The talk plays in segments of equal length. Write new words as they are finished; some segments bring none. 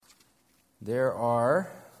There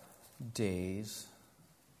are days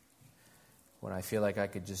when I feel like I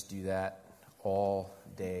could just do that all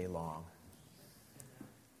day long.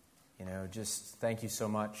 Just thank you so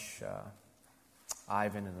much,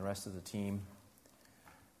 Ivan and the rest of the team,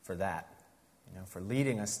 for that. For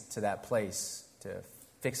leading us to that place, to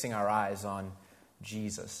fixing our eyes on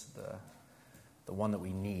Jesus, the one that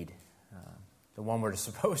we need, the one we're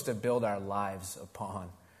supposed to build our lives upon.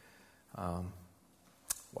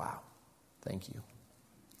 Wow. Thank you.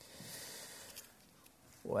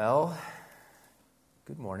 Well,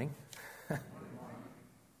 good morning.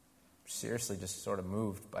 Seriously, just sort of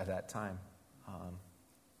moved by that time. I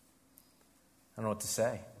don't know what to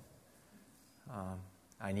say.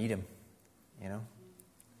 I need him,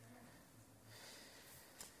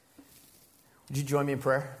 Would you join me in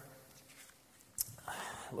prayer?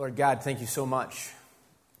 Lord God, thank you so much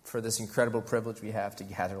for this incredible privilege we have to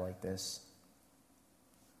gather like this.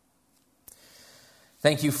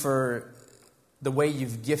 Thank you for the way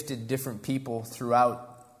you've gifted different people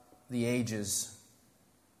throughout the ages.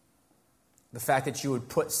 The fact that you would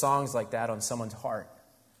put songs like that on someone's heart,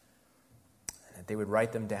 and that they would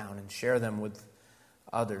write them down and share them with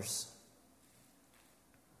others.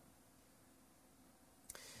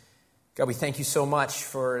 God, we thank you so much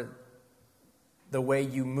for the way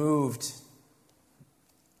you moved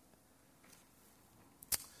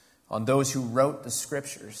on those who wrote the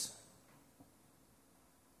scriptures,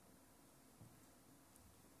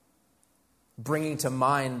 bringing to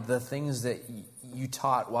mind the things that you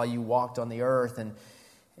taught while you walked on the earth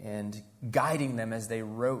and guiding them as they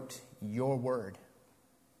wrote your word.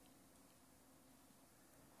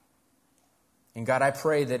 And God, I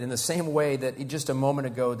pray that in the same way that just a moment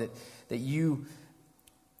ago that you,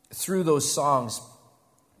 through those songs,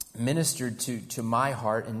 ministered to my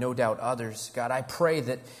heart and no doubt others, God, I pray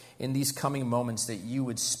that in these coming moments that you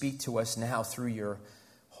would speak to us now through your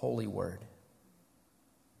holy word.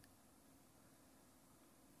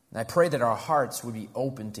 And I pray that our hearts would be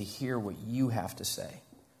open to hear what you have to say.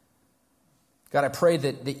 God, I pray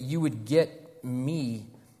that you would get me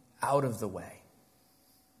out of the way.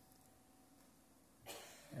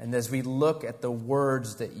 And as we look at the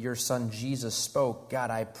words that your son Jesus spoke, God,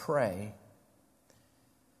 I pray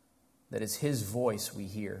that it's his voice we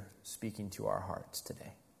hear speaking to our hearts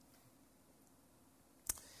today.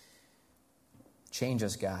 Change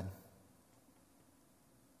us, God.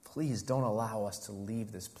 Please don't allow us to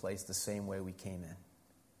leave this place the same way we came in.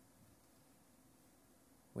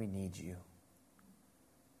 We need you.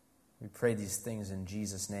 We pray these things in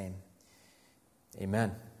Jesus' name.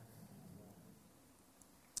 Amen.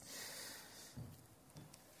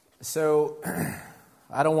 So,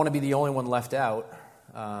 I don't want to be the only one left out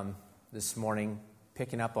this morning,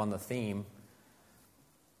 picking up on the theme.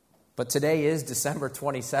 But today is December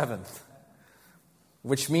 27th.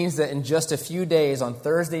 Which means that in just a few days, on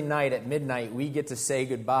Thursday night at midnight, we get to say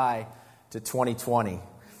goodbye to 2020.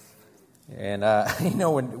 And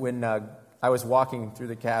when I was walking through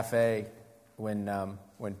the cafe when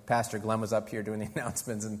Pastor Glenn was up here doing the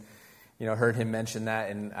announcements, and heard him mention that,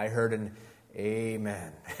 and I heard an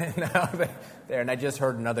amen there, and I just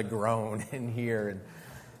heard another groan in here, and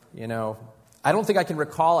I don't think I can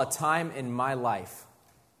recall a time in my life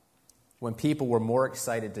when people were more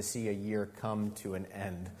excited to see a year come to an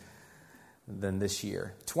end than this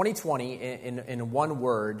year. 2020, in one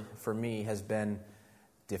word, for me, has been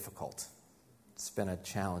difficult. It's been a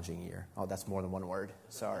challenging year. Oh, that's more than one word.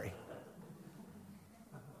 Sorry.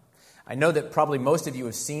 I know that probably most of you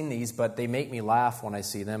have seen these, but they make me laugh when I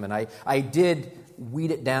see them. And I did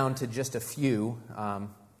weed it down to just a few.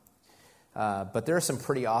 But there are some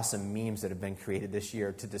pretty awesome memes that have been created this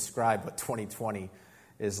year to describe what 2020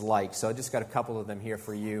 is like. So I just got a couple of them here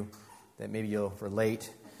for you that maybe you'll relate.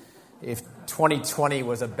 If 2020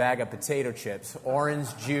 was a bag of potato chips, orange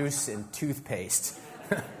juice, and toothpaste.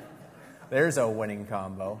 There's a winning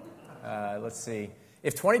combo. Let's see.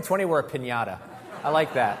 If 2020 were a piñata. I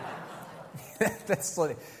like that. That's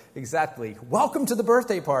exactly. Welcome to the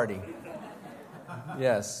birthday party.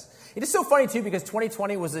 Yes. It is so funny, too, because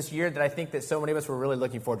 2020 was this year that I think that so many of us were really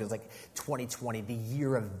looking forward to. It was like 2020, the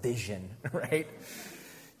year of vision, right?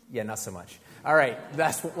 Yeah, not so much. All right,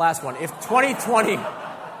 last one. If 2020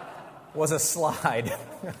 was a slide,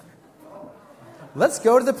 let's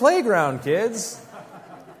go to the playground, kids.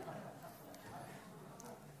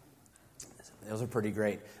 Those are pretty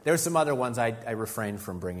great. There were some other ones I refrained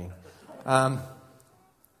from bringing. Don't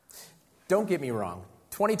get me wrong.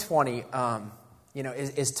 2020,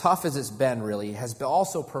 as tough as it's been, really, has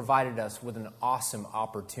also provided us with an awesome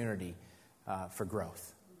opportunity for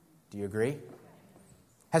growth. Do you agree?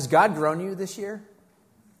 Has God grown you this year?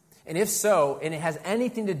 And if so, and it has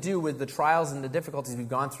anything to do with the trials and the difficulties we've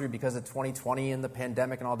gone through because of 2020 and the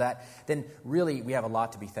pandemic and all that, then really we have a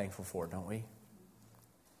lot to be thankful for, don't we?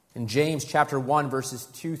 In James chapter 1, verses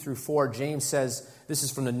 2 through 4, James says, this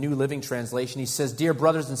is from the New Living Translation, he says, "Dear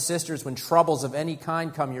brothers and sisters, when troubles of any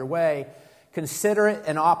kind come your way, consider it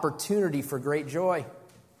an opportunity for great joy."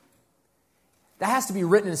 That has to be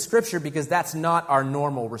written in Scripture because that's not our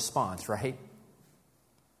normal response, right?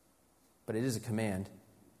 But it is a command.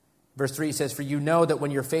 Verse 3 says, "For you know that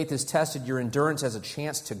when your faith is tested, your endurance has a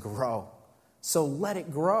chance to grow. So let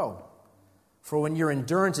it grow. For when your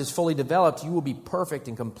endurance is fully developed, you will be perfect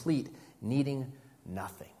and complete, needing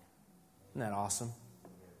nothing." Isn't that awesome?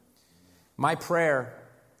 My prayer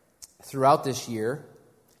throughout this year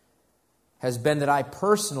has been that I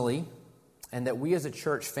personally, and that we as a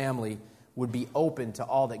church family, would be open to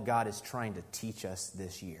all that God is trying to teach us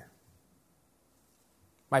this year.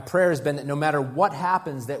 My prayer has been that no matter what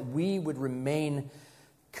happens, that we would remain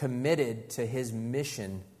committed to His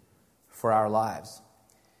mission for our lives.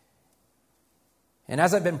 And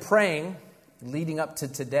as I've been praying, leading up to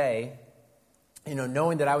today,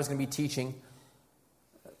 knowing that I was going to be teaching,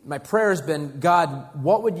 my prayer has been, God,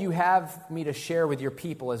 what would you have me to share with your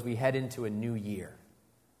people as we head into a new year?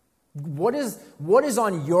 What is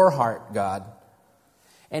on your heart, God?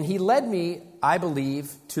 And He led me, I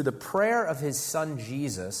believe, to the prayer of His Son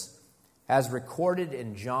Jesus as recorded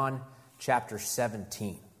in John chapter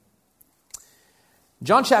 17.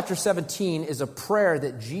 John chapter 17 is a prayer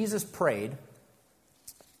that Jesus prayed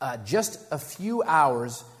just a few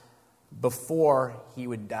hours before He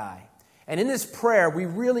would die. And in this prayer, we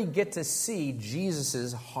really get to see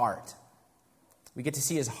Jesus' heart. We get to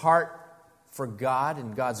see His heart for God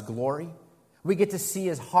and God's glory. We get to see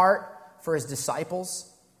His heart for His disciples.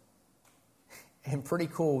 And pretty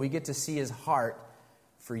cool, we get to see His heart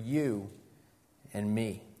for you and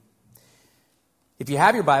me. If you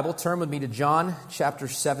have your Bible, turn with me to John chapter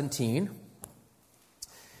 17.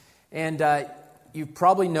 And you've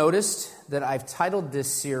probably noticed that I've titled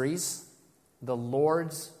this series, The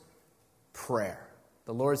Lord's Prayer.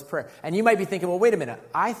 The Lord's Prayer. And you might be thinking, well, wait a minute.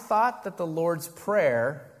 I thought that the Lord's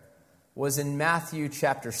Prayer was in Matthew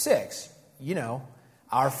chapter 6.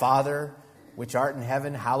 Our Father, which art in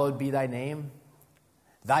heaven, hallowed be thy name.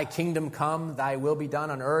 Thy kingdom come, thy will be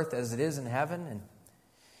done on earth as it is in heaven.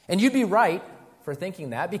 And you'd be right for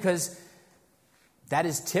thinking that, because that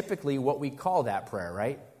is typically what we call that prayer,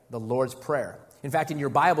 right? The Lord's Prayer. In fact, in your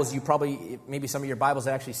Bibles, maybe some of your Bibles,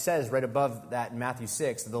 it actually says right above that in Matthew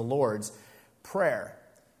 6, the Lord's Prayer.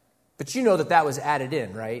 But you know that was added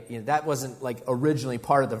in, right? That wasn't like originally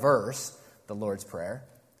part of the verse, the Lord's Prayer.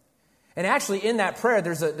 And actually in that prayer,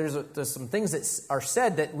 there's some things that are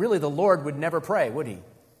said that really the Lord would never pray, would He?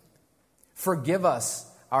 Forgive us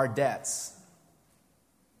our debts.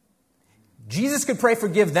 Jesus could pray,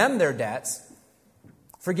 forgive them their debts,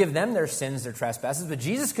 forgive them their sins, their trespasses, but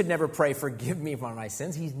Jesus could never pray, forgive me for my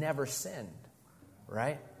sins. He's never sinned,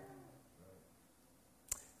 right?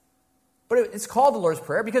 But it's called the Lord's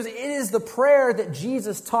Prayer because it is the prayer that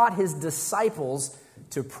Jesus taught His disciples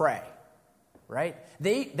to pray, right?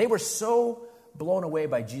 They were so blown away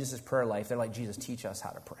by Jesus' prayer life, they're like, Jesus, teach us how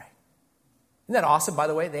to pray. Isn't that awesome, by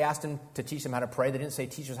the way? They asked Him to teach them how to pray. They didn't say,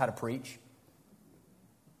 teach us how to preach.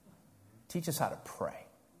 Teach us how to pray.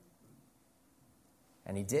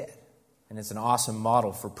 And He did. And it's an awesome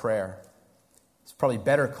model for prayer. It's probably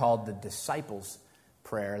better called the disciples'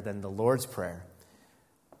 prayer than the Lord's Prayer.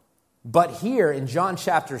 But here in John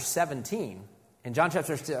chapter 17,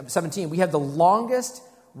 we have the longest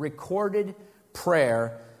recorded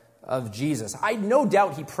prayer of Jesus. I no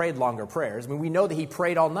doubt He prayed longer prayers. We know that He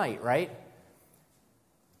prayed all night, right?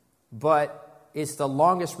 But it's the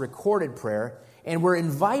longest recorded prayer, and we're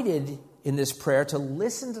invited in this prayer to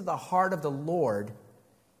listen to the heart of the Lord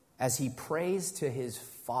as He prays to His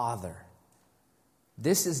Father.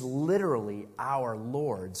 This is literally our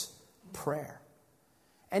Lord's Prayer.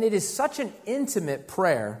 And it is such an intimate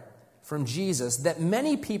prayer from Jesus that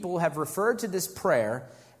many people have referred to this prayer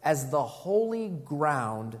as the holy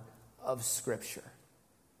ground of Scripture.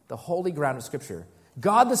 The holy ground of Scripture.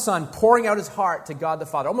 God the Son pouring out His heart to God the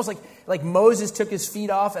Father. Almost like Moses took his feet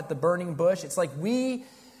off at the burning bush. It's like we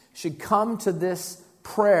should come to this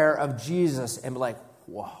prayer of Jesus and be like,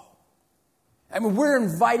 whoa. I mean, we're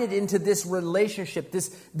invited into this relationship,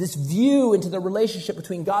 this view into the relationship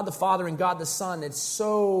between God the Father and God the Son. It's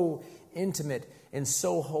so intimate and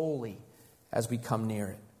so holy as we come near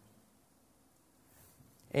it.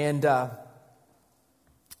 And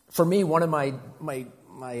for me, one of my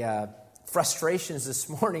frustrations this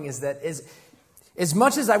morning is As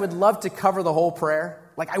much as I would love to cover the whole prayer,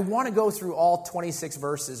 like I want to go through all 26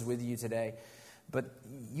 verses with you today, but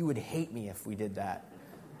you would hate me if we did that.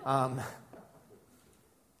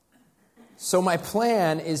 So my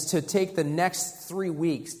plan is to take the next 3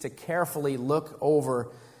 weeks to carefully look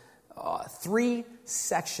over 3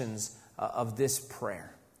 sections of this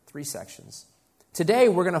prayer. 3 sections. Today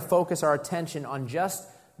we're going to focus our attention on just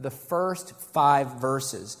the first 5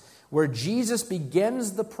 verses, where Jesus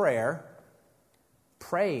begins the prayer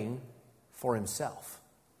praying for himself.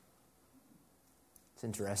 It's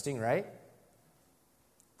interesting, right?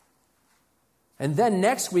 And then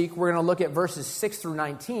next week, we're going to look at verses 6 through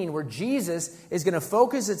 19, where Jesus is going to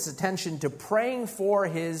focus its attention to praying for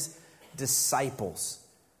his disciples.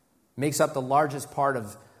 Makes up the largest part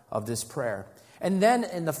of this prayer. And then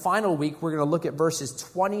in the final week, we're going to look at verses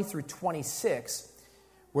 20 through 26,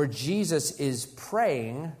 where Jesus is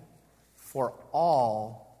praying for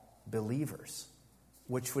all believers,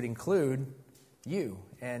 which would include you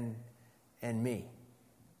and me.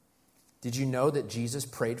 Did you know that Jesus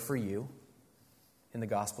prayed for you in the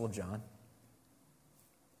Gospel of John?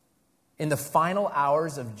 In the final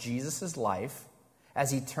hours of Jesus' life,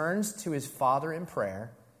 as he turns to his Father in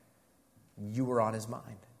prayer, you were on his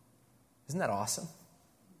mind. Isn't that awesome?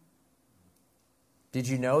 Did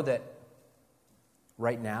you know that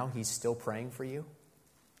right now he's still praying for you?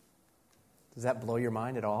 Does that blow your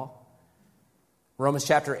mind at all? Romans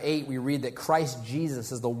chapter 8, we read that Christ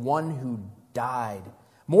Jesus is the one who died.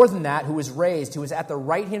 More than that, who was raised, who is at the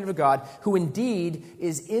right hand of God, who indeed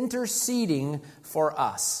is interceding for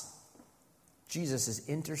us. Jesus is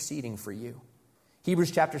interceding for you.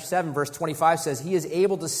 Hebrews chapter 7, verse 25 says, he is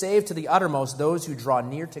able to save to the uttermost those who draw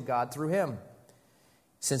near to God through him,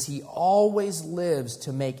 since he always lives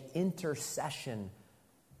to make intercession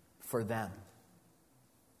for them.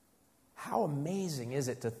 How amazing is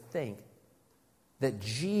it to think that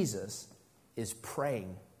Jesus is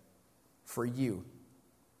praying for you?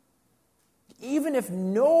 Even if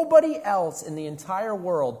nobody else in the entire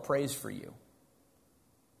world prays for you.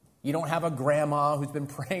 You don't have a grandma who's been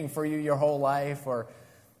praying for you your whole life, or,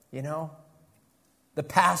 the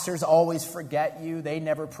pastors always forget you. They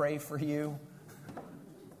never pray for you.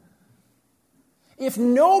 If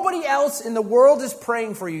nobody else in the world is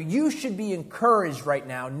praying for you, you should be encouraged right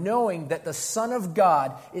now, knowing that the Son of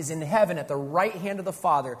God is in heaven at the right hand of the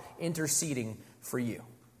Father, interceding for you.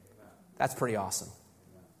 That's pretty awesome.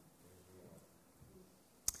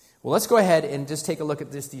 Well, let's go ahead and just take a look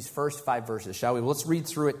at these first 5 verses, shall we? Let's read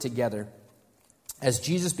through it together as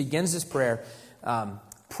Jesus begins his prayer,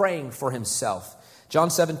 praying for himself.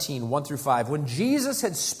 John 17, 1 through 5. When Jesus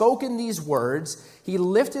had spoken these words, he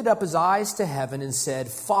lifted up his eyes to heaven and said,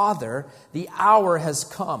 Father, the hour has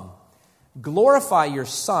come. Glorify your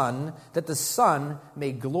Son, that the Son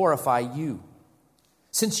may glorify you.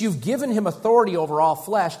 Since you've given him authority over all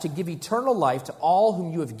flesh to give eternal life to all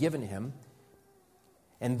whom you have given him,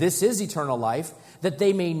 and this is eternal life, that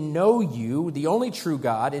they may know you, the only true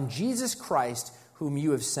God, and Jesus Christ, whom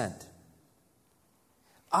you have sent.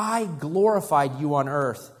 I glorified you on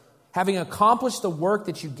earth, having accomplished the work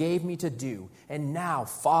that you gave me to do. And now,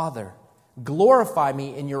 Father, glorify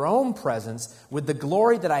me in your own presence with the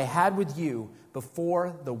glory that I had with you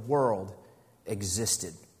before the world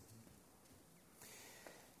existed.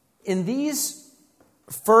 In these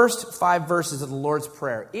first 5 verses of the Lord's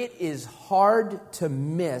Prayer, it is hard to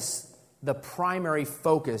miss the primary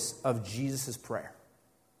focus of Jesus' prayer.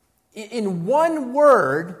 In one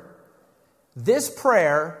word, this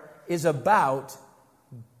prayer is about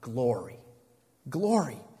glory.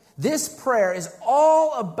 Glory. This prayer is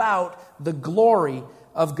all about the glory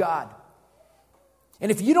of God. And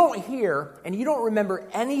if you don't hear and you don't remember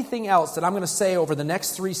anything else that I'm going to say over the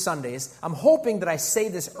next 3 Sundays, I'm hoping that I say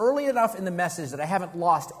this early enough in the message that I haven't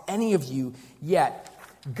lost any of you yet.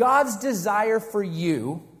 God's desire for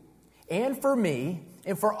you and for me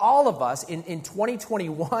and for all of us in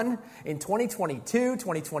 2021, in 2022,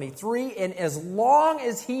 2023, and as long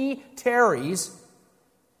as he tarries,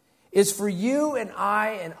 is for you and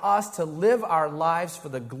I and us to live our lives for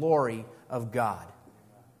the glory of God.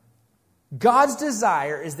 God's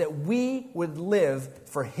desire is that we would live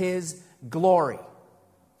for his glory.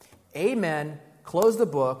 Amen. Close the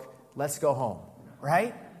book. Let's go home.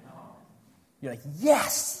 Right? You're like,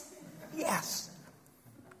 yes. Yes.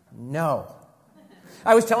 No.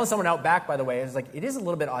 I was telling someone out back, by the way, it is a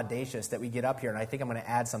little bit audacious that we get up here and I think I'm going to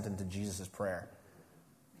add something to Jesus' prayer.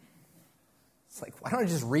 It's like, why don't I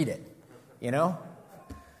just read it?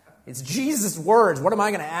 It's Jesus' words. What am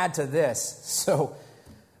I going to add to this? So,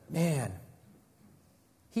 man,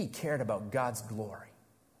 he cared about God's glory.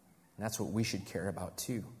 And that's what we should care about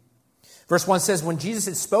too. Verse 1 says, when Jesus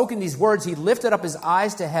had spoken these words, he lifted up his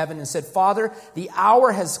eyes to heaven and said, Father, the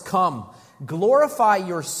hour has come. Glorify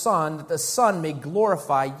your Son, that the Son may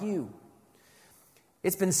glorify you.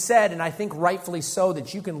 It's been said, and I think rightfully so,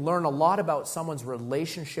 that you can learn a lot about someone's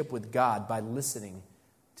relationship with God by listening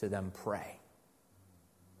to them pray.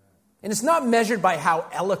 And it's not measured by how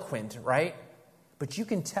eloquent, right? But you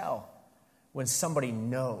can tell when somebody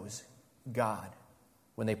knows God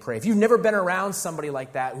when they pray. If you've never been around somebody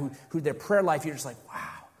like that, who their prayer life, you're just like,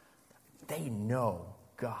 wow, they know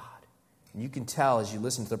God. And you can tell as you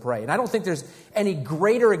listen to them pray. And I don't think there's any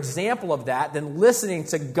greater example of that than listening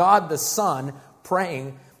to God the Son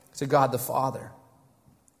praying to God the Father.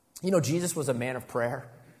 You know, Jesus was a man of prayer.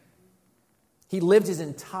 He lived his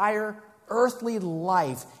entire earthly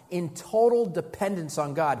life in total dependence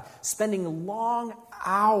on God, spending long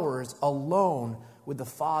hours alone with the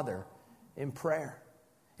Father in prayer.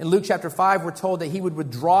 In Luke chapter 5, we're told that he would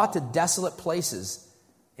withdraw to desolate places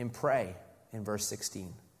and pray in verse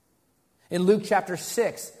 16. In Luke chapter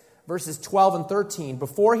 6, verses 12 and 13,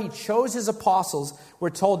 before he chose his apostles, we're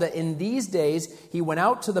told that in these days he went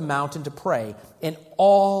out to the mountain to pray, and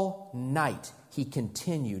all night he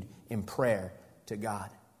continued in prayer to God.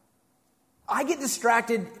 I get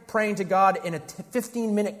distracted praying to God in a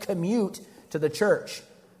 15-minute commute to the church.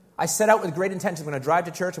 I set out with great intention. I'm going to drive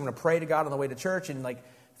to church. I'm going to pray to God on the way to church. And like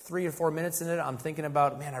 3 or 4 minutes in it, I'm thinking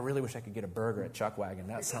about, man, I really wish I could get a burger at Chuck Wagon.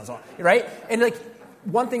 That sounds awesome, right? And like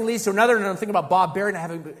one thing leads to another, and I'm thinking about Bob Barrett, and I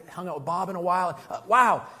haven't hung out with Bob in a while.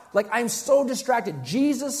 Wow, like I'm so distracted.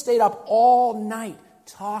 Jesus stayed up all night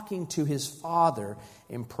talking to his Father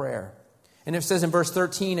in prayer. And it says in verse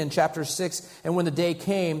 13 in chapter 6, and when the day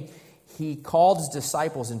came, he called his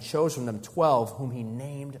disciples and chose from them 12, whom he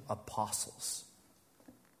named apostles.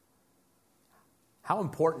 How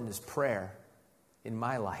important is prayer in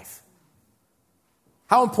my life?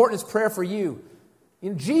 How important is prayer for you?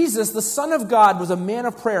 You know, Jesus, the Son of God, was a man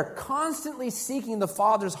of prayer, constantly seeking the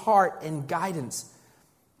Father's heart and guidance.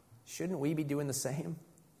 Shouldn't we be doing the same?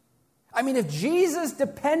 I mean, if Jesus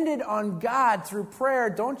depended on God through prayer,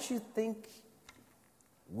 don't you think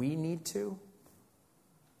we need to?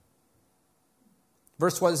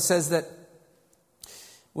 Verse 1 says that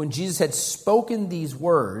when Jesus had spoken these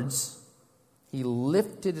words, he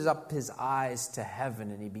lifted up his eyes to heaven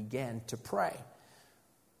and he began to pray.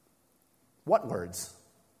 What words?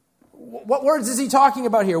 What words is he talking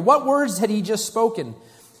about here? What words had he just spoken?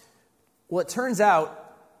 Well, it turns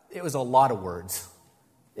out it was a lot of words.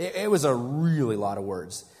 It was a really lot of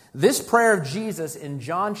words. This prayer of Jesus in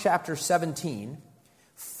John chapter 17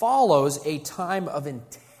 follows a time of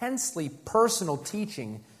intensely personal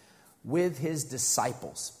teaching with his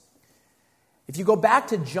disciples. If you go back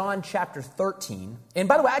to John chapter 13, and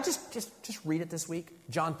by the way, I just read it this week.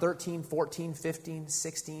 John 13, 14, 15,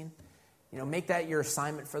 16. You know, make that your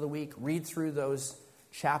assignment for the week. Read through those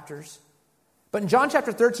chapters. But in John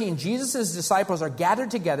chapter 13, Jesus' disciples are gathered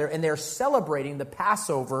together and they're celebrating the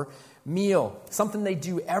Passover meal, something they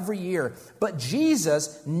do every year. But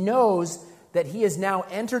Jesus knows that he has now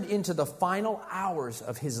entered into the final hours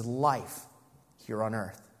of his life here on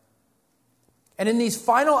earth. And in these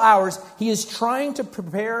final hours, he is trying to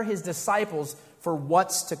prepare his disciples for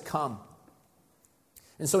what's to come.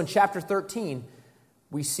 And so in chapter 13,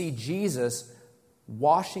 we see Jesus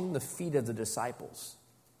washing the feet of the disciples,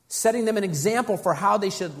 setting them an example for how they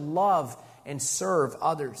should love and serve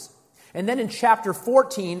others. And then in chapter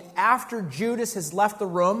 14, after Judas has left the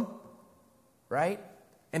room, right?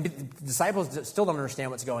 And the disciples still don't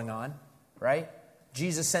understand what's going on, right?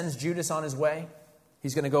 Jesus sends Judas on his way.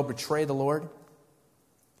 He's going to go betray the Lord.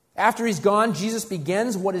 After he's gone, Jesus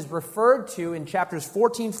begins what is referred to in chapters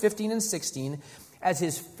 14, 15, and 16 as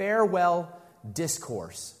his farewell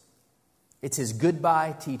discourse. It's his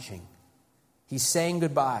goodbye teaching. He's saying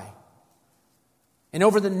goodbye. And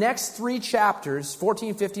over the next 3 chapters,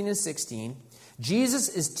 14, 15, and 16, Jesus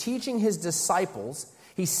is teaching his disciples.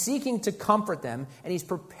 He's seeking to comfort them, and he's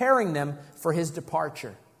preparing them for his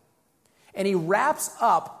departure. And he wraps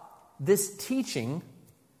up this teaching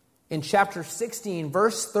in chapter 16,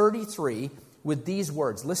 verse 33, with these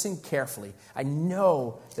words. Listen carefully. I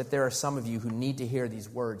know that there are some of you who need to hear these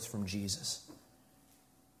words from Jesus.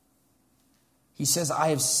 He says, I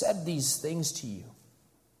have said these things to you,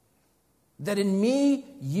 that in me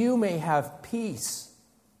you may have peace.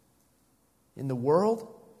 In the world,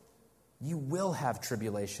 you will have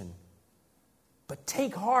tribulation. But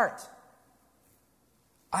take heart.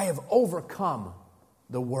 I have overcome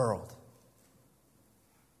the world.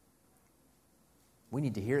 We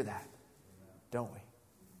need to hear that, don't we?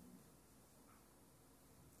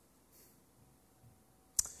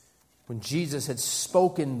 when Jesus had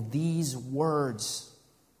spoken these words,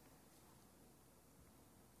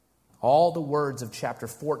 all the words of chapter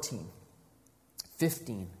 14,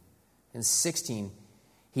 15, and 16,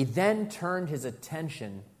 he then turned his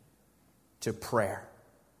attention to prayer.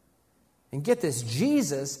 And get this,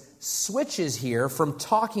 Jesus switches here from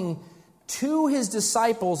talking to his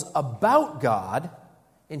disciples about God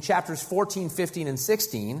in chapters 14, 15, and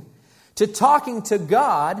 16 to talking to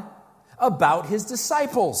God about his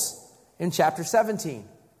disciples in chapter 17.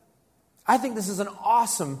 I think this is an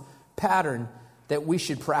awesome pattern that we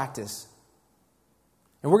should practice.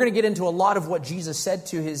 And we're going to get into a lot of what Jesus said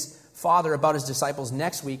to his Father about his disciples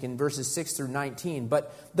next week in verses 6 through 19.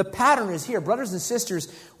 But the pattern is here. Brothers and sisters,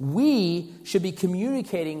 we should be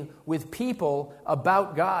communicating with people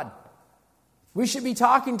about God. We should be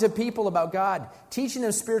talking to people about God, teaching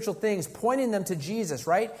them spiritual things, pointing them to Jesus,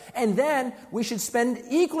 right? And then we should spend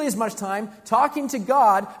equally as much time talking to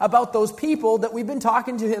God about those people that we've been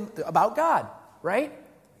talking to him about God, right?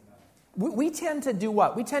 We tend to do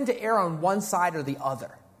what? We tend to err on one side or the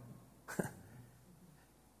other.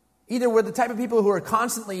 Either we're the type of people who are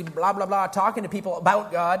constantly blah, blah, blah, talking to people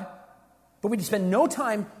about God, but we spend no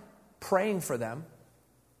time praying for them.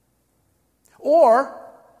 Or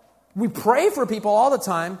we pray for people all the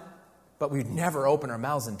time, but we never open our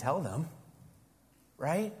mouths and tell them.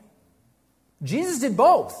 Right? Jesus did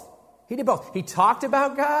both. He did both. He talked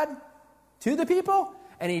about God to the people,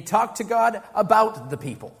 and he talked to God about the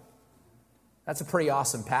people. That's a pretty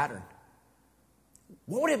awesome pattern.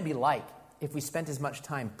 What would it be like if we spent as much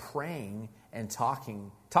time praying and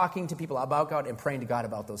talking to people about God and praying to God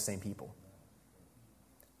about those same people?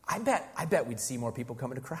 I bet we'd see more people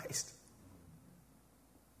coming to Christ.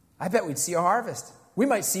 I bet we'd see a harvest. We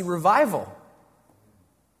might see revival.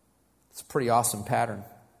 It's a pretty awesome pattern.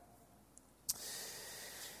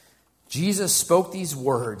 Jesus spoke these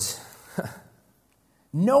words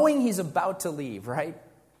knowing he's about to leave, right?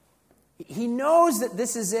 He knows that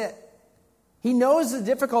this is it. He knows the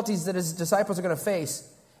difficulties that his disciples are going to face.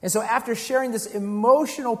 And so after sharing this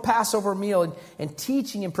emotional Passover meal and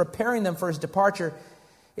teaching and preparing them for his departure,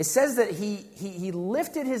 it says that he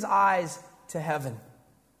lifted his eyes to heaven.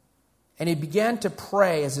 And he began to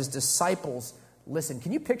pray as his disciples listened.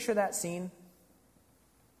 Can you picture that scene?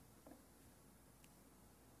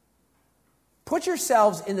 Put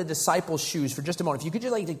yourselves in the disciples' shoes for just a moment. If you could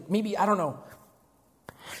just maybe, I don't know.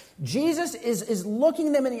 Jesus is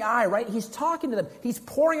looking them in the eye, right? He's talking to them. He's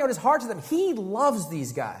pouring out his heart to them. He loves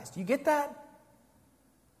these guys. Do you get that?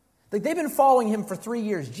 Like, they've been following him for 3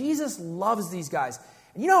 years. Jesus loves these guys.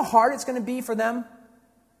 And you know how hard it's going to be for them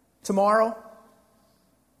tomorrow?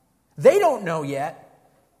 They don't know yet,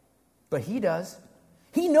 but he does.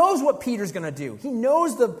 He knows what Peter's going to do. He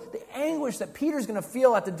knows the anguish that Peter's going to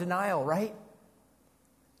feel at the denial, right?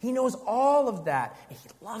 He knows all of that. And he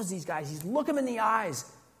loves these guys. He's looking them in the eyes.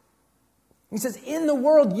 He says, in the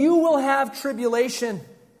world you will have tribulation,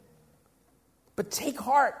 but take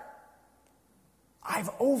heart. I've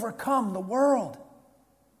overcome the world.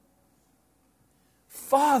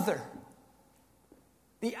 Father,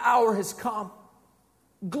 the hour has come.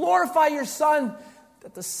 Glorify your Son,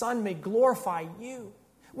 that the Son may glorify you.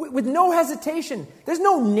 With no hesitation. There's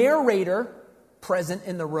no narrator present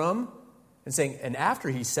in the room and saying, and after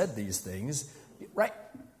he said these things, right?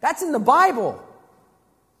 That's in the Bible.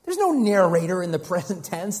 There's no narrator in the present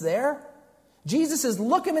tense there. Jesus is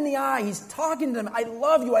looking him in the eye. He's talking to them. I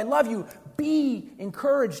love you. I love you. Be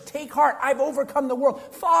encouraged. Take heart. I've overcome the world.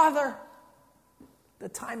 Father, the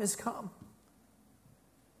time has come.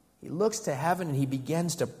 He looks to heaven and he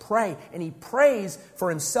begins to pray. And he prays for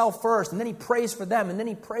himself first. And then he prays for them. And then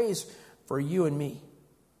he prays for you and me.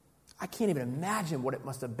 I can't even imagine what it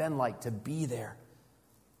must have been like to be there.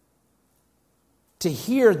 To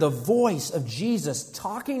hear the voice of Jesus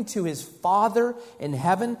talking to his Father in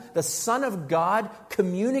heaven, the Son of God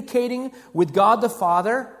communicating with God the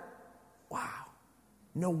Father. Wow.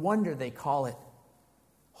 No wonder they call it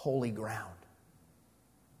holy ground.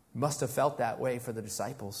 Must have felt that way for the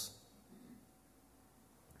disciples.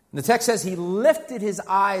 And the text says he lifted his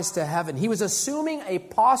eyes to heaven. He was assuming a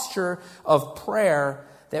posture of prayer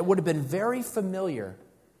that would have been very familiar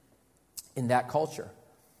in that culture.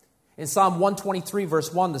 In Psalm 123,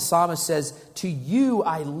 verse 1, the psalmist says, to you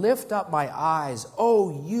I lift up my eyes,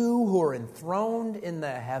 O you who are enthroned in the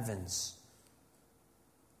heavens.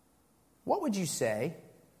 What would you say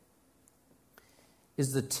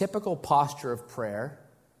is the typical posture of prayer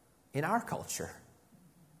in our culture?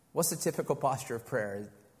 What's the typical posture of prayer?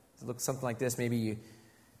 Does it look something like this? Maybe you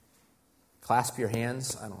clasp your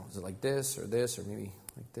hands. I don't know. Is it like this or maybe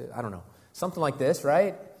like this? I don't know. Something like this,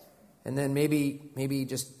 right? And then maybe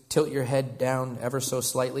just tilt your head down ever so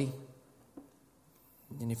slightly.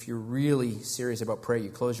 And if you're really serious about prayer, you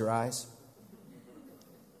close your eyes.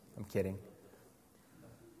 I'm kidding.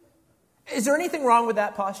 Is there anything wrong with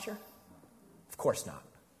that posture? Of course not.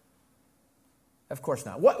 Of course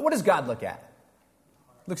not. What does God look at?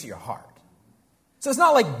 He looks at your heart. So it's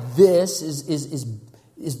not like this is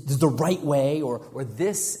the right way or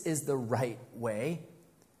this is the right way.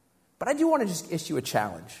 But I do want to just issue a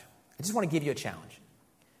challenge. I just want to give you a challenge.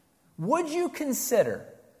 Would you consider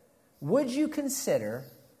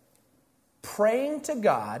praying to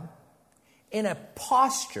God in a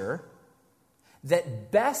posture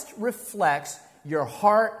that best reflects your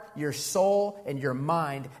heart, your soul, and your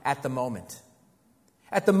mind at the moment?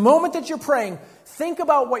 At the moment that you're praying, think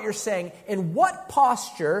about what you're saying and what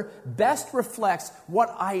posture best reflects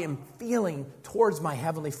what I am feeling towards my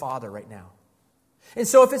Heavenly Father right now. And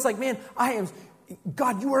so if it's like, man,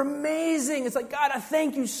 God, you are amazing. It's like, God, I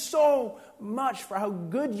thank you so much for how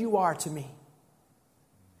good you are to me.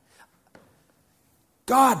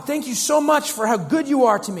 God, thank you so much for how good you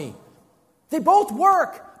are to me. They both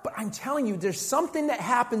work, but I'm telling you, there's something that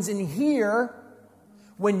happens in here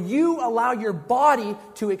when you allow your body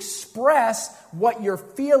to express what you're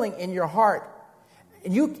feeling in your heart.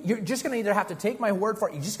 And you're just going to either have to take my word for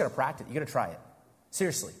it, you just got to practice it. You got to try it.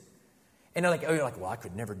 Seriously. And you're like, well, I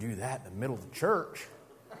could never do that in the middle of the church.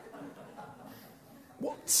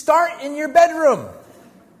 Well, start in your bedroom.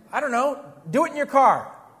 I don't know. Do it in your car.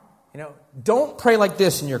 Don't pray like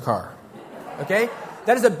this in your car. Okay?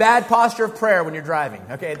 That is a bad posture of prayer when you're driving.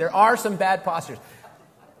 Okay? There are some bad postures.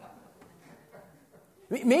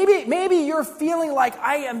 Maybe you're feeling like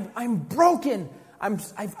I'm broken.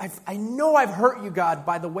 I know I've hurt you, God,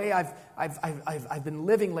 by the way I've been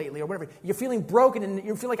living lately or whatever. You're feeling broken and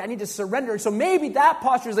you feel like I need to surrender. So maybe that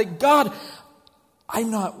posture is like, God,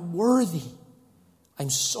 I'm not worthy. I'm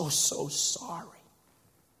so sorry.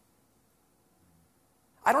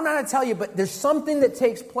 I don't know how to tell you, but there's something that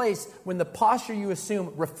takes place when the posture you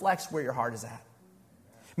assume reflects where your heart is at.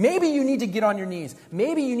 Maybe you need to get on your knees.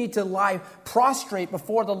 Maybe you need to lie prostrate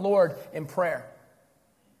before the Lord in prayer.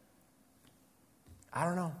 I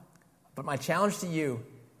don't know. But my challenge to you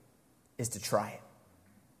is to try it.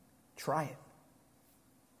 Try it.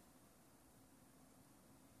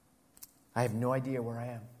 I have no idea where I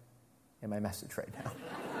am in my message right now.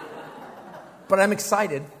 But I'm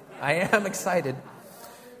excited. I am excited.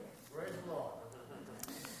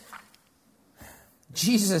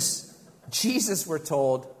 Jesus, we're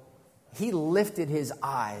told, he lifted his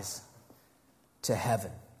eyes to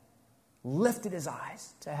heaven. Lifted his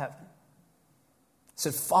eyes to heaven.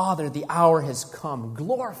 Said, Father, the hour has come.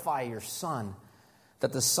 Glorify your Son,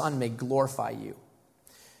 that the Son may glorify you.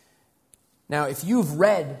 Now, if you've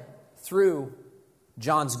read through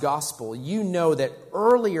John's Gospel, you know that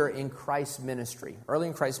earlier in Christ's ministry,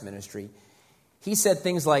 he said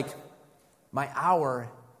things like, my hour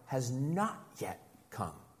has not yet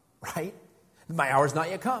come, right? My hour's not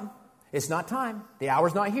yet come. It's not time. The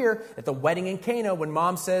hour's not here. At the wedding in Cana, when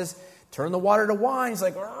mom says, turn the water to wine, he's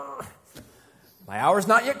like, my hour's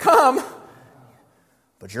not yet come.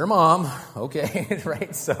 But your mom, okay,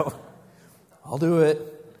 right? So I'll do it.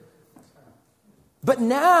 But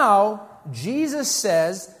now, Jesus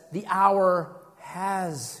says the hour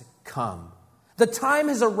has come. The time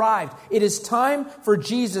has arrived. It is time for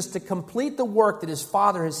Jesus to complete the work that his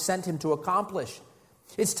Father has sent him to accomplish.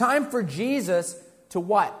 It's time for Jesus to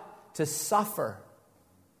what? To suffer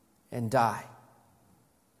and die.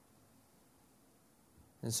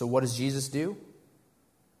 And so what does Jesus do?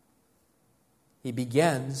 He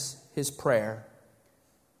begins his prayer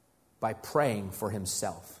by praying for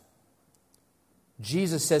himself.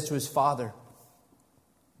 Jesus says to his Father,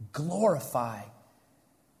 glorify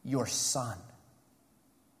your Son.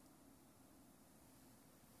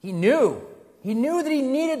 He knew that he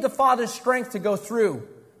needed the Father's strength to go through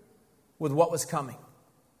with what was coming.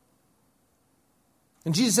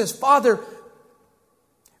 And Jesus says, Father,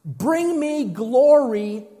 bring me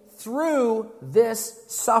glory through this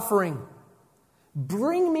suffering.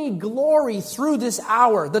 Bring me glory through this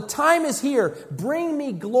hour. The time is here. Bring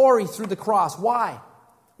me glory through the cross. Why?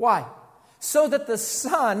 Why? So that the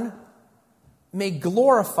Son may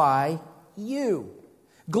glorify you.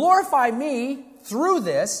 Glorify me through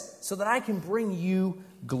this so that I can bring you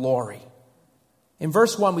glory. In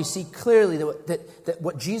verse 1, we see clearly that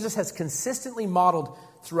what Jesus has consistently modeled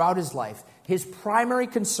throughout his life, his primary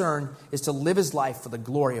concern is to live his life for the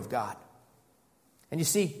glory of God. And you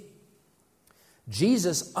see,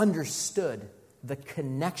 Jesus understood the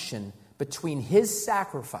connection between his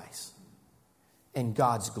sacrifice and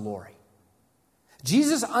God's glory.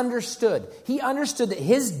 Jesus understood. He understood that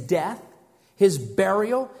his death, his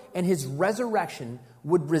burial, and his resurrection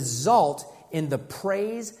would result in the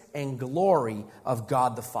praise and glory of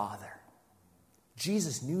God the Father.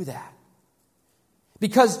 Jesus knew that.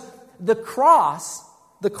 Because the cross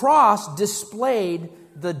displayed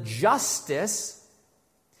the justice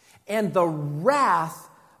and the wrath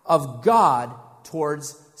of God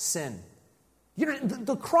towards sin. You know,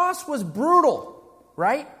 the cross was brutal,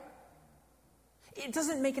 right? It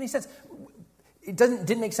doesn't make any sense. It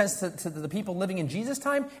didn't make sense to the people living in Jesus'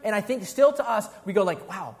 time, and I think still to us, we go like,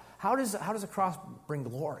 wow, how does a cross bring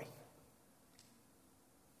glory?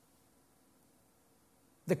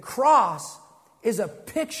 The cross is a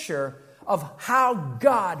picture of how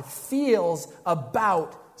God feels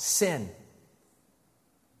about sin.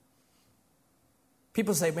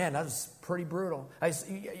 People say, man, that was pretty brutal.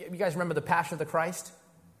 You guys remember The Passion of the Christ?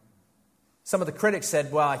 Some of the critics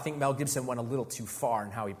said, well, I think Mel Gibson went a little too far in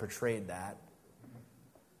how he portrayed that.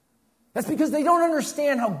 That's because they don't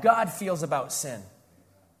understand how God feels about sin.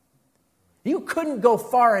 You couldn't go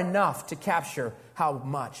far enough to capture how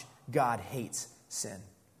much God hates sin.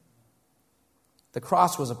 The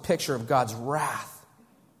cross was a picture of God's wrath.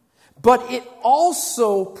 But it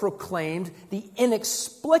also proclaimed the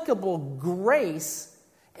inexplicable grace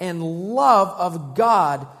and love of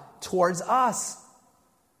God towards us.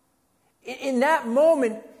 In that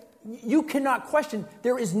moment, you cannot question,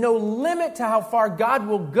 there is no limit to how far God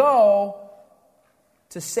will go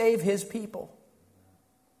to save his people.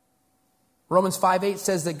 Romans 5:8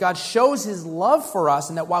 says that God shows his love for us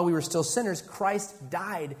and that while we were still sinners, Christ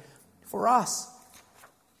died for us.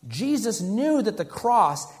 Jesus knew that the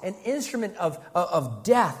cross, an instrument of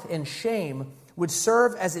death and shame, would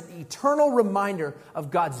serve as an eternal reminder of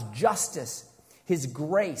God's justice, his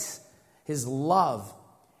grace, his love,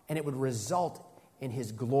 and it would result in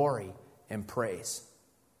his glory and praise.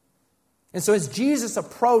 And so as Jesus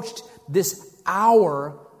approached this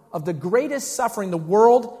hour of the greatest suffering the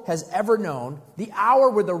world has ever known, the hour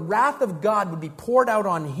where the wrath of God would be poured out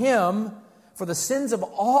on him for the sins of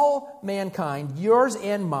all mankind, yours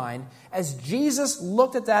and mine, as Jesus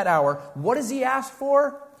looked at that hour, what does he ask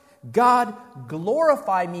for? God,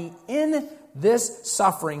 glorify me in this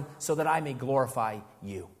suffering so that I may glorify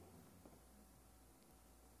you.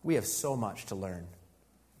 We have so much to learn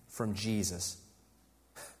from Jesus.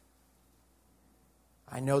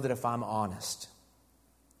 I know that if I'm honest,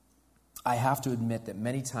 I have to admit that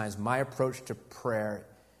many times my approach to prayer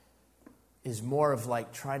is more of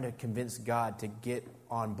like trying to convince God to get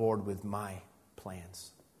on board with my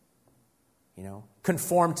plans. You know,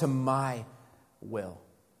 conform to my will.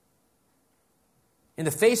 In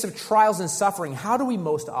the face of trials and suffering, how do we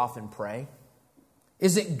most often pray?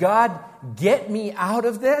 Is it, God, get me out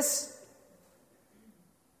of this?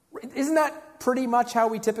 Isn't that pretty much how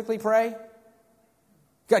we typically pray?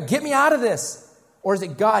 God, get me out of this. Or is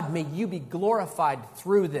it, God, may you be glorified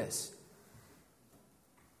through this?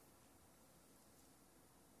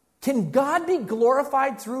 Can God be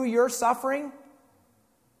glorified through your suffering?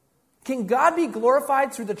 Can God be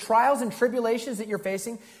glorified through the trials and tribulations that you're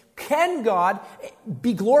facing? Can God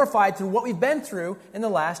be glorified through what we've been through in the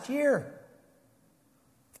last year?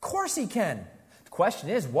 Of course he can. The question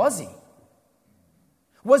is, was he?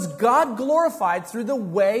 Was God glorified through the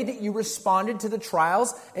way that you responded to the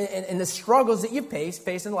trials and the struggles that you faced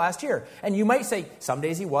in the last year? And you might say, some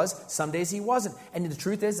days he was, some days he wasn't. And the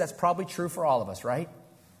truth is, that's probably true for all of us, right?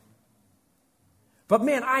 But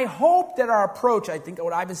man, I hope that our approach, I think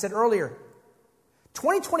what Ivan said earlier,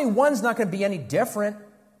 2021 is not going to be any different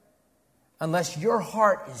unless your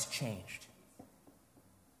heart is changed.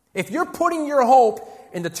 If you're putting your hope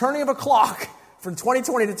in the turning of a clock from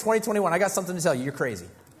 2020 to 2021, I got something to tell you. You're crazy.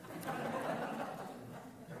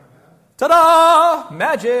 Ta-da!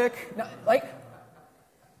 Magic! No,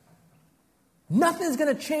 nothing's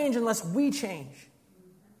going to change unless we change.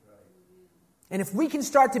 And if we can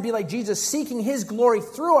start to be like Jesus, seeking his glory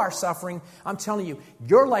through our suffering, I'm telling you,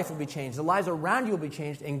 your life will be changed. The lives around you will be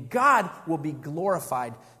changed. And God will be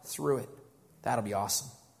glorified through it. That'll be awesome.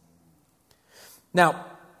 Now,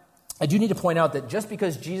 I do need to point out that just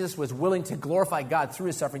because Jesus was willing to glorify God through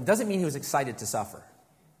his suffering doesn't mean he was excited to suffer.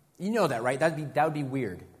 You know that, right? That would be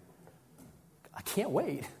weird. I can't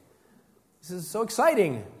wait. This is so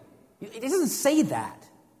exciting. It doesn't say that.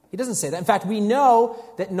 He doesn't say that. In fact, we know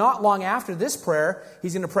that not long after this prayer,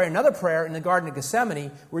 he's going to pray another prayer in the Garden of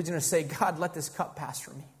Gethsemane where he's going to say, God, let this cup pass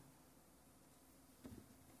from me.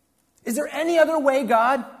 Is there any other way,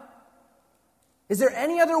 God? Is there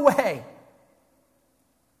any other way?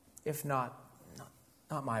 If not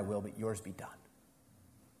my will, but yours be done.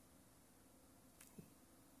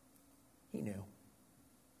 He knew.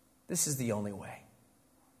 This is the only way.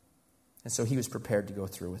 And so he was prepared to go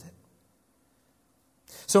through with it.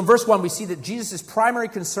 So in verse 1, we see that Jesus' primary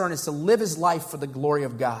concern is to live his life for the glory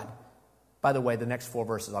of God. By the way, the next 4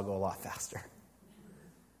 verses, I'll go a lot faster.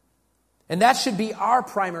 And that should be our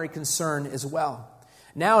primary concern as well.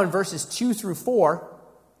 Now in verses 2 through 4,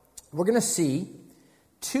 we're going to see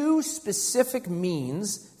 2 specific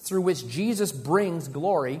means through which Jesus brings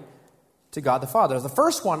glory to God the Father. The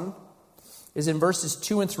first one is in verses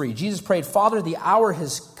 2 and 3. Jesus prayed, Father, the hour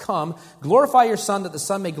has come. Glorify your Son, that the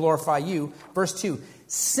Son may glorify you. Verse 2,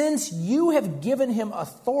 since you have given him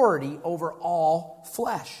authority over all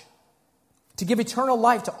flesh, to give eternal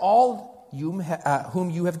life to all whom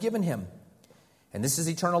you have given him. And this is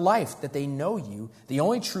eternal life, that they know you, the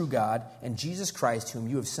only true God, and Jesus Christ, whom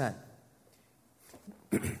you have sent.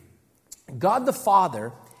 God the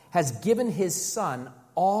Father has given his Son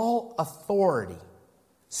all authority,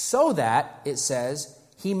 so that, it says,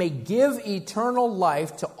 he may give eternal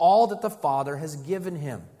life to all that the Father has given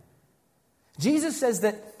him. Jesus says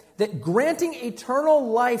that granting eternal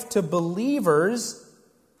life to believers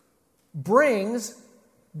brings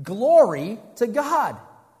glory to God.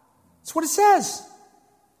 That's what it says.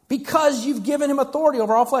 Because you've given him authority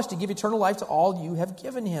over all flesh to give eternal life to all you have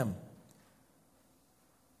given him.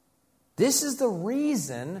 This is the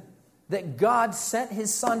reason that God sent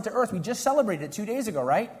his Son to earth. We just celebrated it 2 days ago,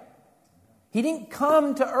 right? He didn't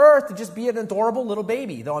come to earth to just be an adorable little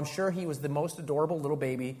baby, though I'm sure he was the most adorable little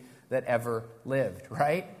baby that ever lived,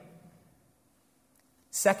 right?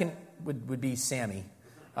 Second would be Sammy,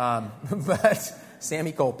 but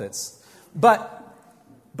Sammy Colpitz. But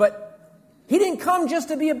he didn't come just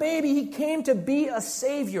to be a baby. He came to be a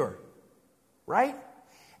Savior, right?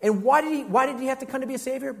 And why did he have to come to be a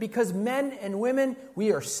Savior? Because men and women,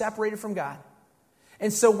 we are separated from God.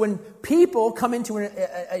 And so when people come into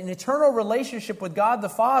an eternal relationship with God the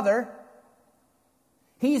Father,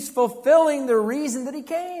 he's fulfilling the reason that he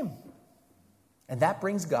came. And that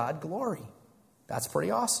brings God glory. That's pretty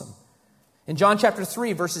awesome. In John chapter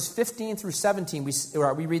 3, verses 15 through 17,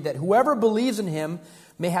 we read that whoever believes in him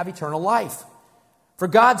may have eternal life. For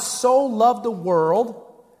God so loved the world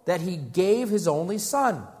that he gave his only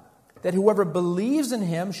Son, that whoever believes in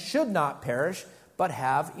him should not perish, but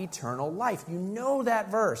have eternal life. You know that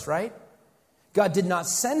verse, right? God did not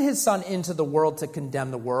send his Son into the world to condemn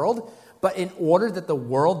the world, but in order that the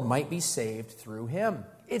world might be saved through him.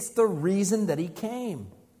 It's the reason that he came.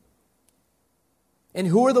 And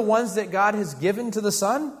who are the ones that God has given to the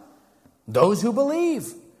Son? Those who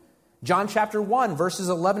believe. John chapter 1, verses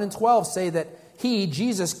 11 and 12 say that he,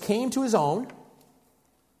 Jesus, came to his own,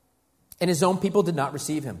 and his own people did not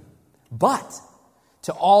receive him. But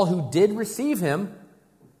to all who did receive him,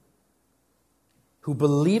 who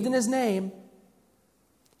believed in his name,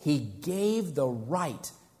 he gave the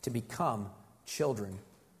right to become children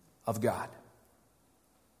of God.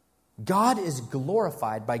 God is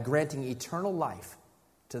glorified by granting eternal life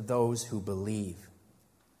to those who believe.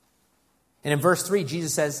 And in verse 3,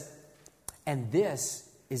 Jesus says, and this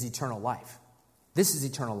is eternal life. This is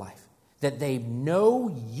eternal life. That they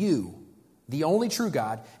know you, the only true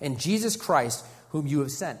God, and Jesus Christ, whom you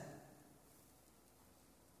have sent.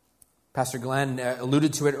 Pastor Glenn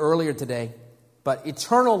alluded to it earlier today, but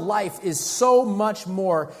eternal life is so much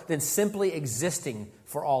more than simply existing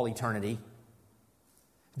for all eternity.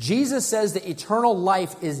 Jesus says that eternal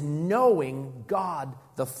life is knowing God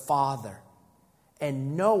the Father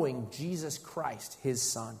and knowing Jesus Christ, his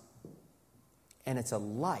Son. And it's a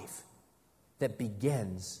life that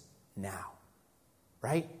begins now,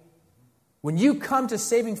 right? When you come to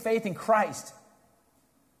saving faith in Christ,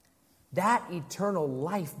 that eternal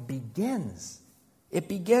life begins. It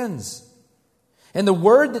begins. And the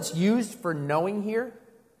word that's used for knowing here,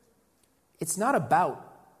 it's not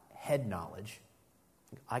about head knowledge.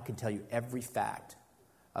 I can tell you every fact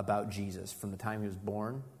about Jesus from the time he was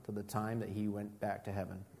born to the time that he went back to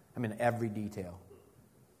heaven. I mean, every detail.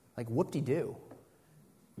 Like, whoop-de-doo.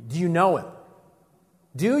 Do you know him?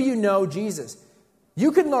 Do you know Jesus?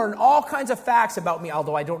 You can learn all kinds of facts about me,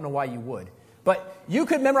 although I don't know why you would. But you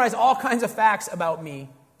could memorize all kinds of facts about me.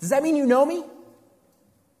 Does that mean you know me?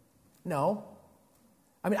 No.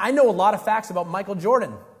 I mean, I know a lot of facts about Michael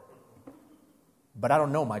Jordan. But I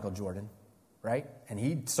don't know Michael Jordan, right? And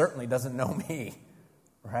he certainly doesn't know me,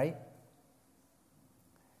 right?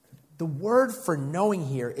 The word for knowing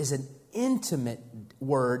here is an intimate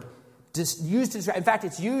word used to describe, in fact,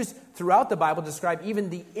 it's used throughout the Bible to describe even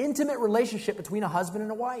the intimate relationship between a husband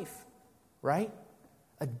and a wife, right?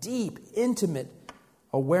 A deep, intimate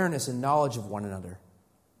awareness and knowledge of one another.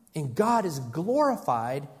 And God is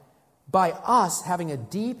glorified by us having a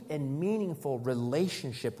deep and meaningful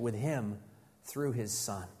relationship with Him through His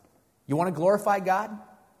Son. You want to glorify God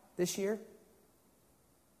this year?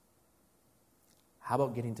 How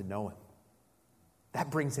about getting to know Him?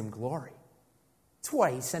 That brings Him glory. That's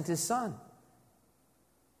why He sent His Son.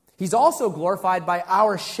 He's also glorified by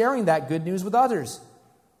our sharing that good news with others.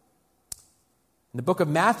 In the book of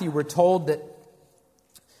Matthew, we're told that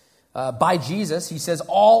by Jesus, He says,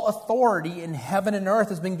 all authority in heaven and earth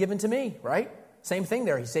has been given to me, right? Same thing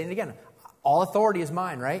there. He's saying it again. All authority is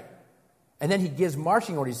mine, right? And then He gives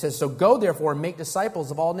marching orders. He says, so go therefore and make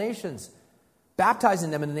disciples of all nations,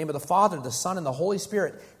 baptizing them in the name of the Father, the Son, and the Holy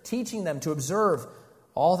Spirit, teaching them to observe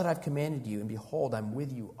all that I've commanded you. And behold, I'm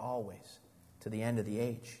with you always to the end of the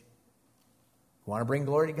age. Want to bring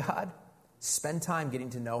glory to God? Spend time getting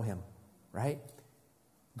to know Him, right?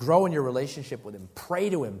 Grow in your relationship with Him. Pray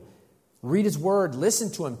to Him. Read His Word.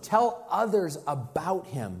 Listen to Him. Tell others about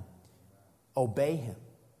Him. Obey Him.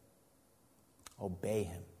 Obey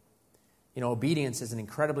Him. You know, obedience is an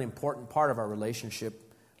incredibly important part of our relationship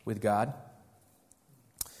with God.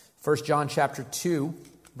 1 John chapter 2,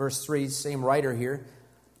 verse 3, same writer here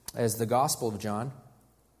as the Gospel of John.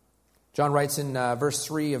 John writes in verse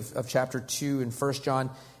 3 of chapter 2 in 1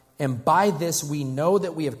 John, and by this we know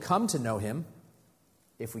that we have come to know Him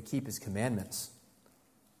if we keep His commandments.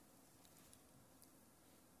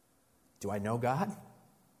 Do I know God?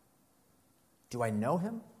 Do I know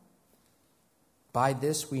Him? By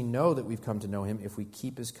this we know that we've come to know Him if we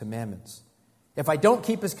keep His commandments. If I don't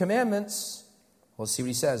keep His commandments, well, let's see what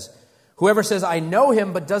he says. Whoever says, I know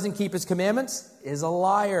Him but doesn't keep His commandments is a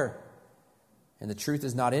liar, and the truth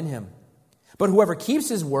is not in him. But whoever keeps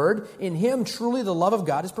His word, in him truly the love of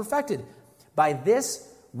God is perfected. By this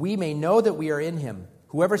we may know that we are in Him.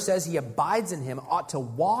 Whoever says he abides in Him ought to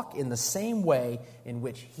walk in the same way in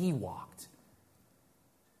which He walked.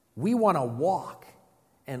 We want to walk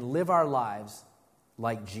and live our lives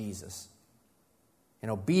like Jesus.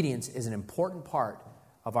 And obedience is an important part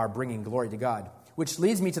of our bringing glory to God. Which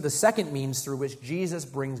leads me to the second means through which Jesus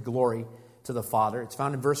brings glory to the Father. It's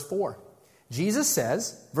found in verse 4. Jesus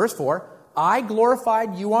says, verse 4, I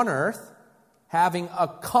glorified you on earth, having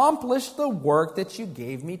accomplished the work that you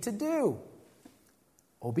gave me to do.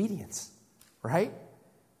 Obedience, right?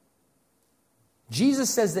 Jesus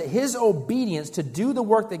says that His obedience to do the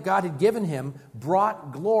work that God had given Him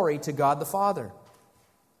brought glory to God the Father.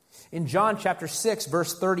 In John chapter 6,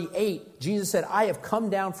 verse 38, Jesus said, I have come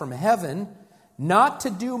down from heaven not to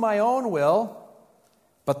do my own will,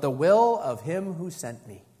 but the will of Him who sent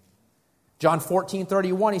me. John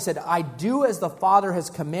 14:31, He said, I do as the Father has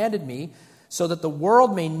commanded me, so that the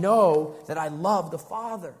world may know that I love the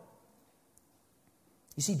Father.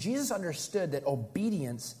 You see, Jesus understood that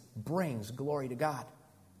obedience brings glory to God.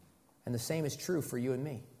 And the same is true for you and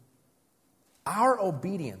me. Our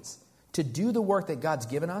obedience to do the work that God's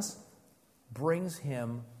given us brings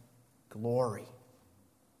Him glory.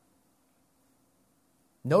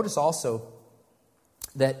 Notice also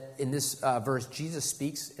that in this verse, Jesus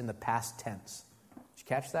speaks in the past tense. Did you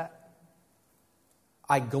catch that?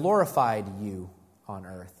 I glorified you on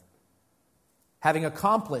earth, having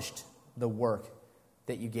accomplished the work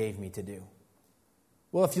that you gave me to do.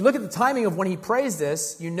 Well, if you look at the timing of when He prays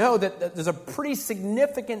this, you know that there's a pretty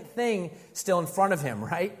significant thing still in front of Him,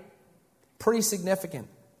 right? Pretty significant.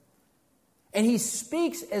 And He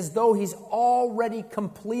speaks as though He's already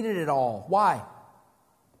completed it all. Why?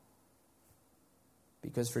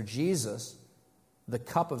 Because for Jesus, the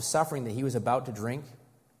cup of suffering that He was about to drink,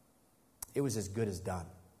 it was as good as done.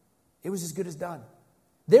 It was as good as done.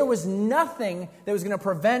 There was nothing that was going to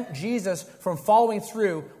prevent Jesus from following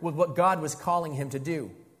through with what God was calling Him to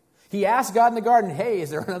do. He asked God in the garden, hey,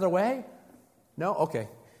 is there another way? No? Okay.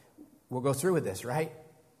 We'll go through with this, right?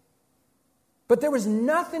 But there was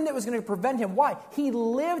nothing that was going to prevent Him. Why? He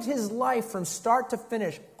lived His life from start to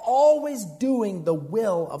finish, always doing the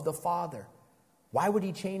will of the Father. Why would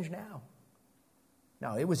He change now?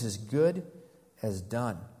 No, it was as good as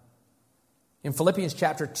done. In Philippians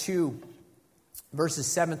chapter 2, verses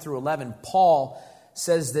 7 through 11, Paul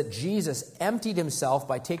says that Jesus emptied Himself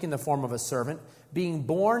by taking the form of a servant, being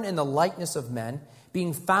born in the likeness of men,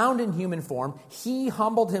 being found in human form. He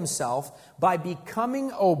humbled Himself by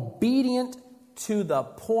becoming obedient to the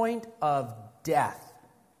point of death,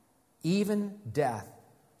 even death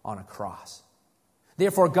on a cross.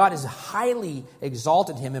 Therefore, God has highly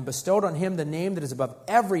exalted Him and bestowed on Him the name that is above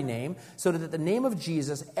every name, so that at the name of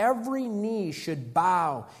Jesus, every knee should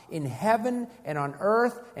bow in heaven and on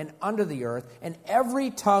earth and under the earth, and every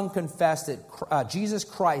tongue confess that Jesus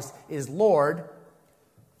Christ is Lord,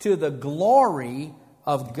 to the glory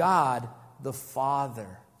of God the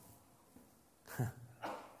Father.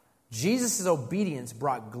 Jesus' obedience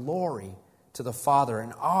brought glory to the Father,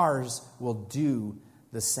 and ours will do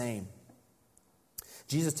the same.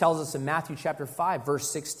 Jesus tells us in Matthew chapter 5, verse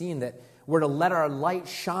 16, that we're to let our light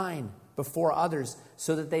shine before others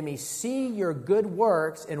so that they may see your good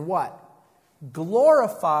works and what?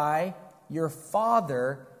 Glorify your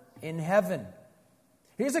Father in heaven.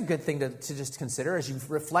 Here's a good thing to just consider as you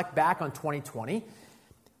reflect back on 2020.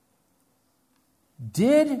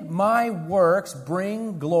 Did my works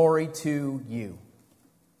bring glory to you?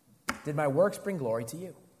 Did my works bring glory to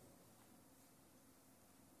you?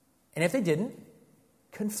 And if they didn't,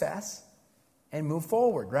 confess and move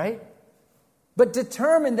forward, right? But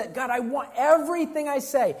determine that, God, I want everything I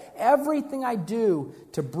say, everything I do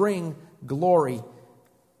to bring glory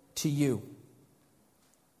to you.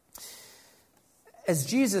 As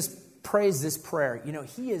Jesus prays this prayer,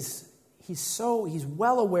 he's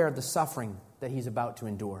well aware of the suffering that he's about to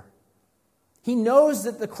endure. He knows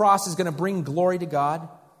that the cross is going to bring glory to God.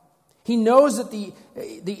 He knows that the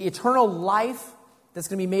eternal life that's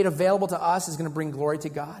going to be made available to us is going to bring glory to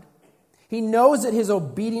God. He knows that his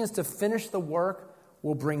obedience to finish the work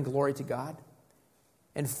will bring glory to God.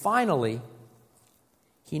 And finally,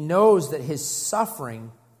 he knows that his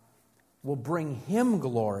suffering will bring him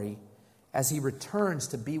glory as he returns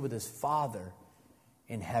to be with his Father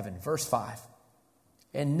in heaven. Verse 5.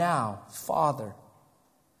 And now, Father,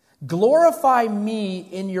 glorify me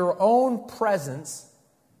in your own presence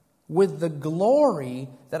with the glory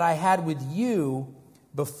that I had with you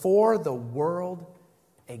before the world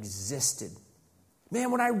existed.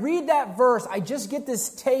 Man, when I read that verse, I just get this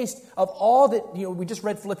taste of all that, we just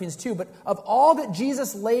read Philippians 2, but of all that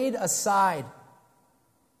Jesus laid aside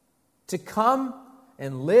to come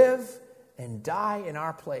and live and die in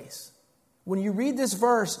our place. When you read this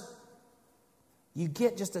verse, you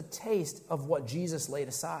get just a taste of what Jesus laid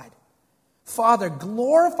aside. Father,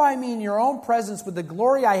 glorify me in your own presence with the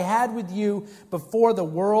glory I had with you before the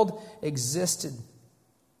world existed.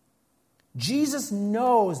 Jesus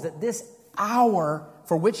knows that this hour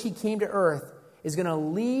for which he came to earth is going to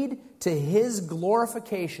lead to his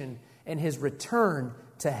glorification and his return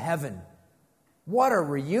to heaven. What a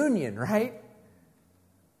reunion, right?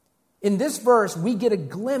 In this verse, we get a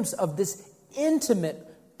glimpse of this intimate,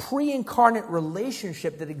 pre-incarnate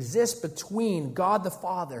relationship that exists between God the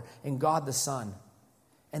Father and God the Son,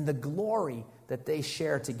 and the glory that they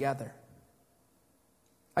share together.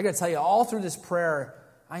 I got to tell you, all through this prayer,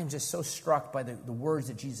 I am just so struck by the words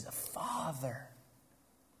that Jesus, Father,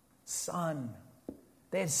 Son.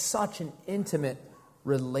 They had such an intimate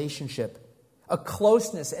relationship, a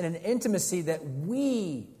closeness and an intimacy that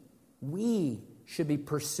we should be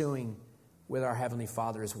pursuing with our Heavenly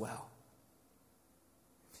Father as well.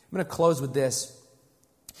 I'm going to close with this.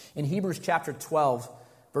 In Hebrews chapter 12,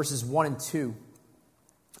 verses 1 and 2,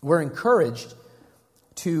 we're encouraged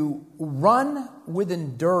to run with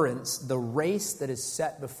endurance the race that is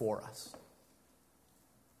set before us.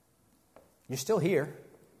 You're still here,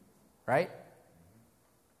 right?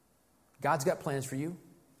 God's got plans for you.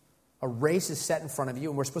 A race is set in front of you,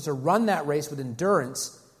 and we're supposed to run that race with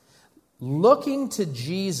endurance, looking to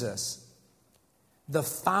Jesus, the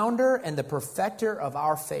founder and the perfecter of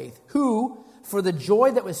our faith, who, for the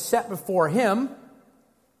joy that was set before him,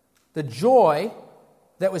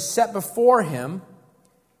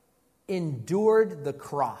 endured the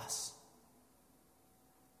cross.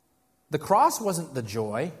 The cross wasn't the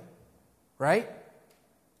joy, right?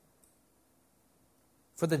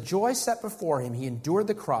 For the joy set before him, he endured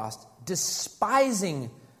the cross,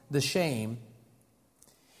 despising the shame,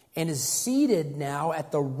 and is seated now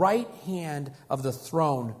at the right hand of the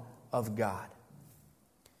throne of God.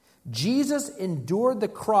 Jesus endured the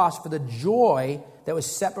cross for the joy that was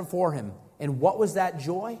set before him. And what was that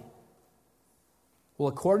joy? Well,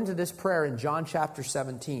 according to this prayer in John chapter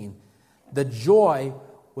 17, the joy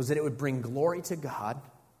was that it would bring glory to God.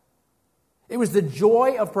 It was the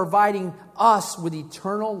joy of providing us with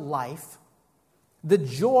eternal life, the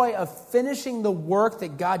joy of finishing the work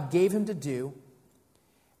that God gave him to do,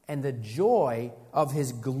 and the joy of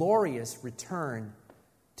his glorious return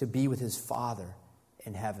to be with his Father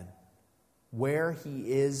in heaven, where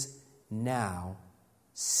he is now,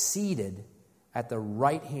 seated at the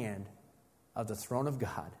right hand of the throne of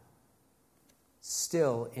God,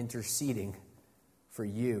 still interceding for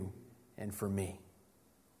you and for me.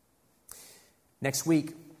 Next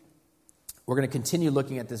week, we're going to continue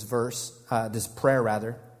looking at this prayer,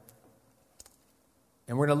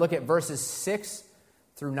 and we're going to look at verses 6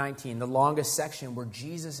 through 19, the longest section where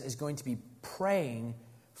Jesus is going to be praying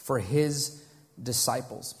for his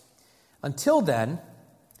disciples. Until then,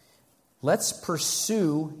 let's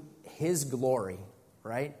pursue his glory,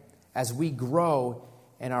 right? as we grow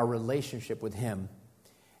in our relationship with him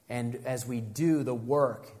and as we do the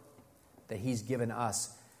work that he's given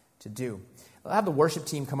us to do. I'll have the worship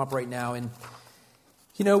team come up right now. And,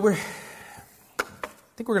 I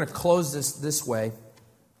think we're going to close this way.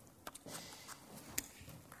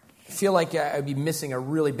 I feel like I'd be missing a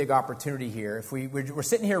really big opportunity here. If we're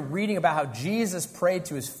sitting here reading about how Jesus prayed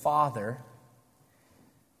to his Father,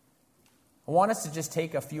 I want us to just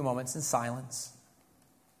take a few moments in silence.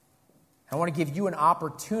 I want to give you an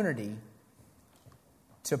opportunity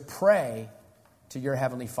to pray to your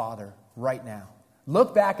Heavenly Father right now.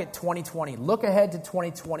 Look back at 2020. Look ahead to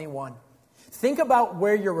 2021. Think about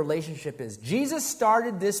where your relationship is. Jesus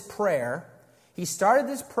started this prayer. He started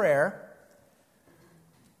this prayer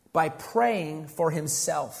by praying for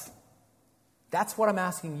himself. That's what I'm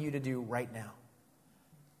asking you to do right now.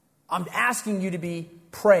 I'm asking you to be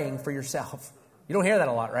praying for yourself. You don't hear that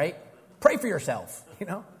a lot, right? Pray for yourself,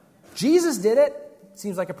 Jesus did it.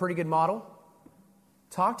 Seems like a pretty good model.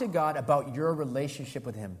 Talk to God about your relationship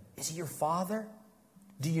with him. Is he your Father?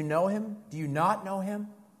 Do you know him? Do you not know him?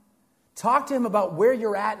 Talk to him about where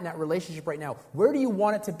you're at in that relationship right now. Where do you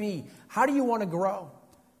want it to be? How do you want to grow?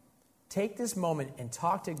 Take this moment and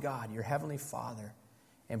talk to God, your Heavenly Father,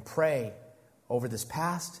 and pray over this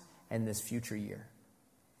past and this future year.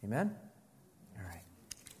 Amen?